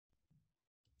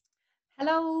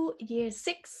Hello, Year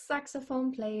 6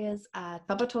 saxophone players at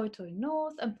Papatoetoe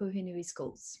North and Tironui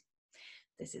schools.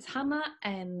 This is Hanna,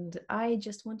 and I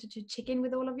just wanted to check in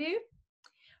with all of you.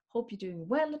 Hope you're doing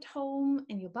well at home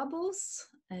in your bubbles,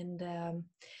 and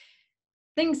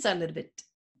things are a little bit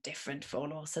different for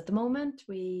all of us at the moment.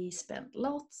 We spend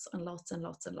lots and lots and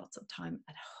lots and lots of time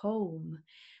at home,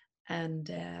 and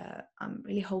I'm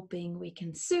really hoping we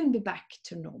can soon be back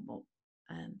to normal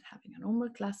and having our normal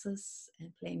classes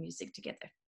and playing music together.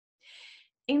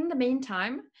 In the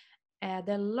meantime, there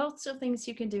are lots of things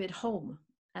you can do at home.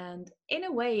 And in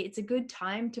a way, it's a good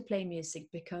time to play music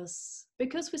because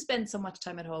we spend so much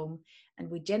time at home and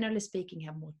we generally speaking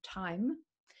have more time.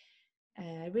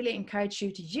 I really encourage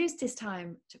you to use this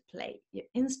time to play your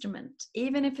instrument,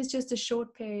 even if it's just a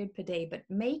short period per day, but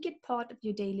make it part of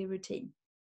your daily routine.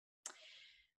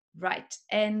 Right,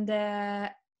 and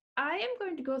I am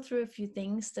going to go through a few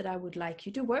things that I would like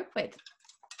you to work with.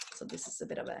 So this is a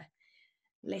bit of a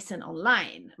lesson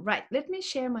online. Right, let me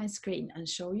share my screen and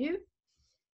show you.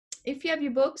 If you have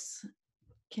your books,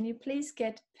 can you please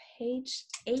get page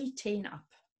 18 up?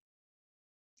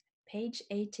 Page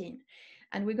 18.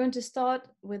 And we're going to start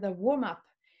with a warm-up.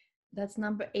 That's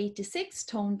number 86,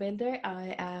 Tone Builder.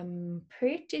 I am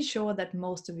pretty sure that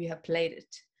most of you have played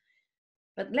it.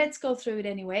 But let's go through it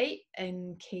anyway,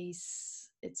 in case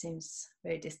it seems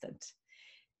very distant.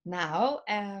 Now,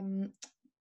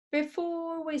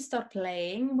 before we start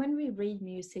playing, when we read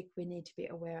music, we need to be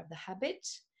aware of the habit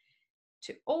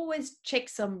to always check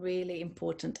some really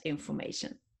important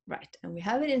information. Right, and we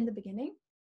have it in the beginning.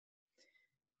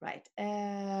 Right,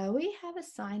 we have a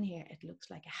sign here. It looks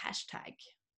like a hashtag,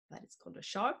 but it's called a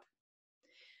sharp.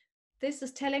 This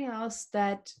is telling us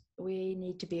that we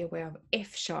need to be aware of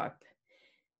F sharp.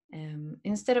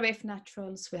 Instead of F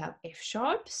naturals, we have F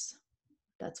sharps.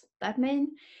 That's what that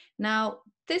means. Now,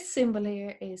 this symbol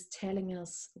here is telling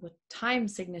us what time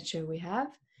signature we have.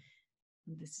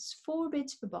 And this is 4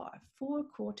 beats per bar, 4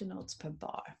 quarter notes per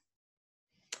bar.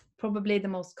 Probably the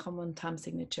most common time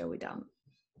signature we've done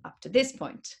up to this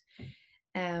point.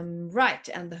 Right,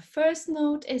 and the first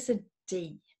note is a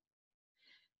D.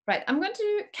 Right, I'm going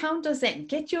to count us in.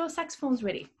 Get your saxophones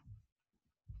ready.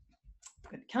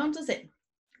 I'm going to count us in.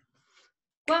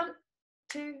 1,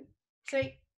 2,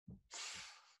 3.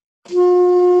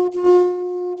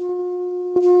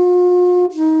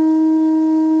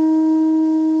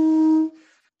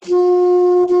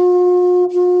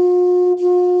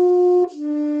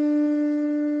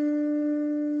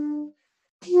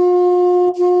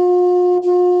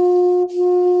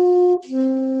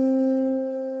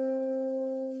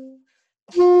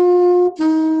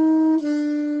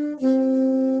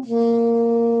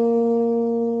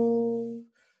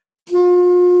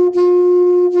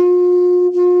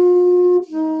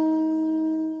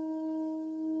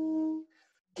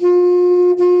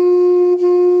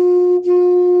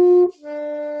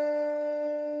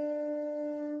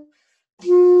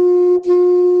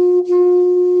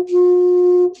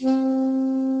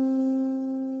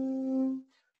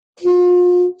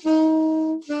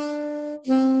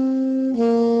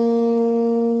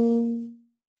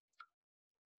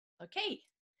 Okay,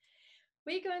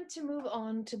 we're going to move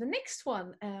on to the next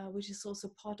one, which is also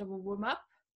part of a warm-up.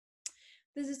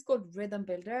 This is called Rhythm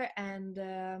Builder, and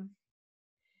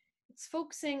it's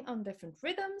focusing on different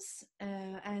rhythms,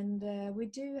 and we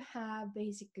do have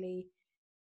basically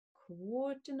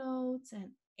quarter notes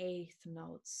and eighth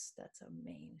notes. That's our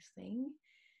main thing.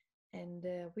 And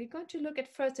we're going to look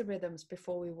at first the rhythms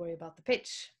before we worry about the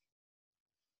pitch.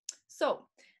 So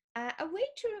a way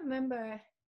to remember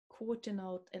quarter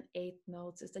note and eighth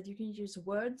notes is that you can use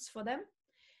words for them.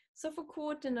 So for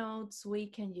quarter notes, we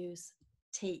can use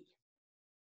T,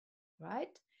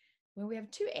 right? When we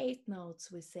have 2 eighth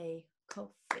notes, we say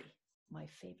coffee, my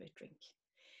favorite drink.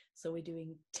 So we're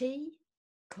doing tea,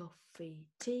 coffee,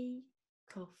 tea,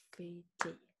 coffee,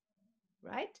 tea,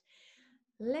 right?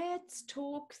 Let's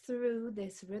talk through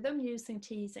this rhythm using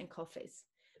teas and coffees.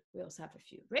 We also have a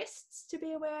few rests to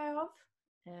be aware of.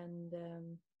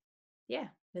 And yeah,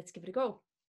 let's give it a go.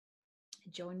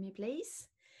 Join me, please.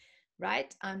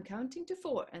 Right, I'm counting to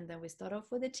 4, and then we start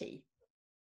off with a T,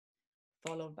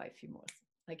 followed by a few more.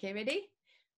 Okay, ready?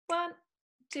 1,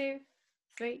 2,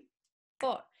 3,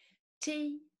 4.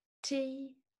 Tea, tea,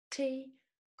 tea,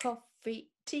 coffee,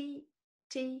 tea,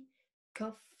 tea,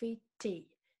 coffee, tea,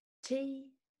 tea,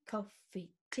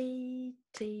 coffee, tea,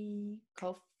 tea,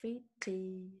 coffee,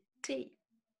 tea, tea,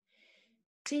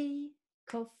 tea,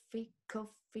 coffee,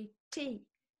 coffee, tea,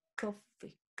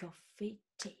 coffee, coffee,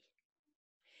 tea.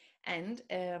 And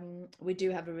we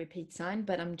do have a repeat sign,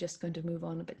 but I'm just going to move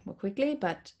on a bit more quickly.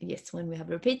 But yes, when we have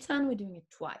a repeat sign, we're doing it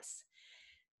twice.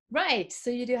 Right, so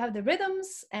you do have the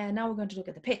rhythms, and now we're going to look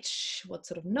at the pitch, what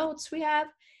sort of notes we have.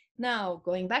 Now,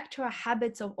 going back to our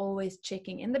habits of always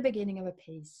checking in the beginning of a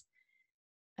piece.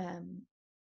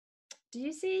 Do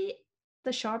you see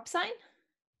the sharp sign?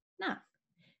 No,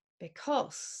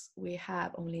 because we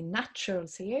have only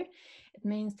naturals here. It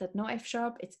means that no F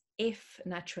sharp, it's F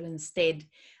natural instead.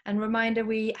 And reminder,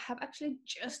 we have actually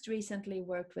just recently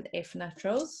worked with F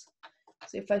naturals.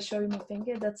 So if I show you my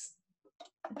finger, that's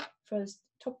first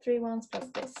top 3 ones plus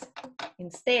this,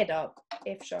 instead of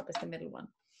F sharp is the middle one.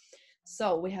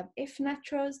 So we have F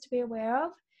naturals to be aware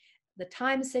of. The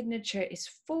time signature is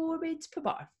 4 beats per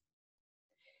bar.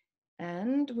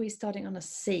 And we're starting on a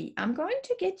C. I'm going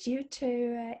to get you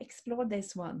to explore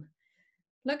this one.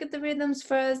 Look at the rhythms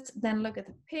first, then look at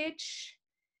the pitch.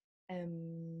 Yeah,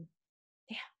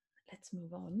 let's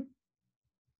move on.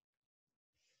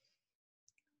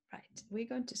 Right, we're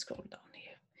going to scroll down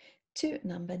here to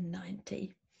number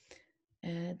 90.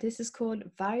 This is called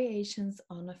Variations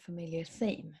on a Familiar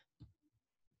Theme.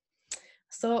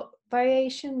 So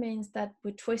variation means that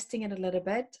we're twisting it a little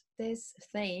bit. This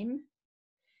theme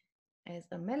is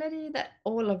a melody that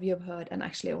all of you have heard, and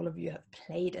actually all of you have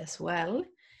played as well.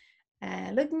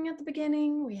 Looking at the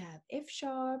beginning, we have F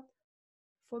sharp,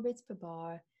 4 beats per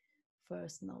bar.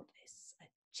 First note is a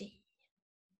G.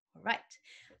 All right.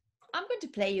 I'm going to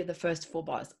play you the first 4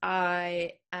 bars.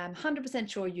 I am 100%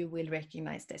 sure you will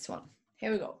recognize this one.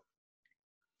 Here we go.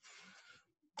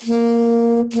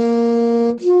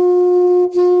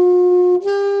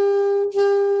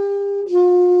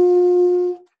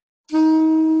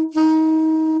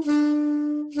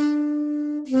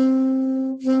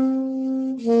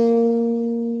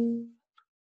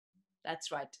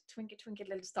 That's right, Twinkle Twinkle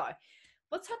Little Star.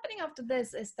 What's happening after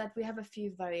this is that we have a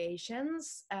few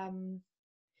variations, and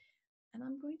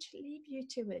I'm going to leave you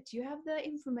to it. You have the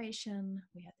information,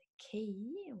 we have the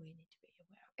key, we need to be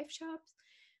aware of F sharps,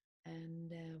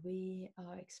 and we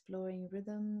are exploring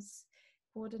rhythms,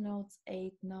 quarter notes,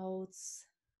 8 notes,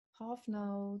 half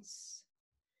notes.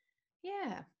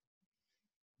 Yeah,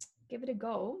 give it a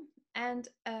go. And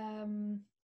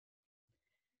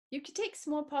you can take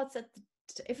small parts at the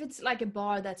if it's like a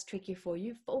bar that's tricky for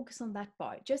you, focus on that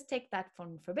bar. Just take that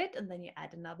one for a bit and then you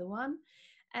add another one.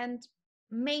 And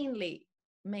mainly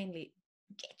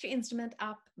get your instrument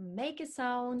up, make a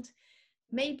sound.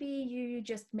 Maybe you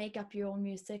just make up your own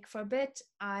music for a bit.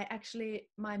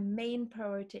 My main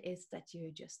priority is that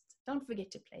you just don't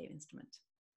forget to play your instrument.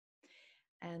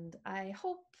 And I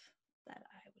hope that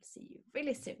I will see you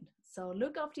really soon. So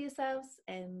look after yourselves,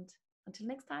 and until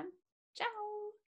next time, ciao.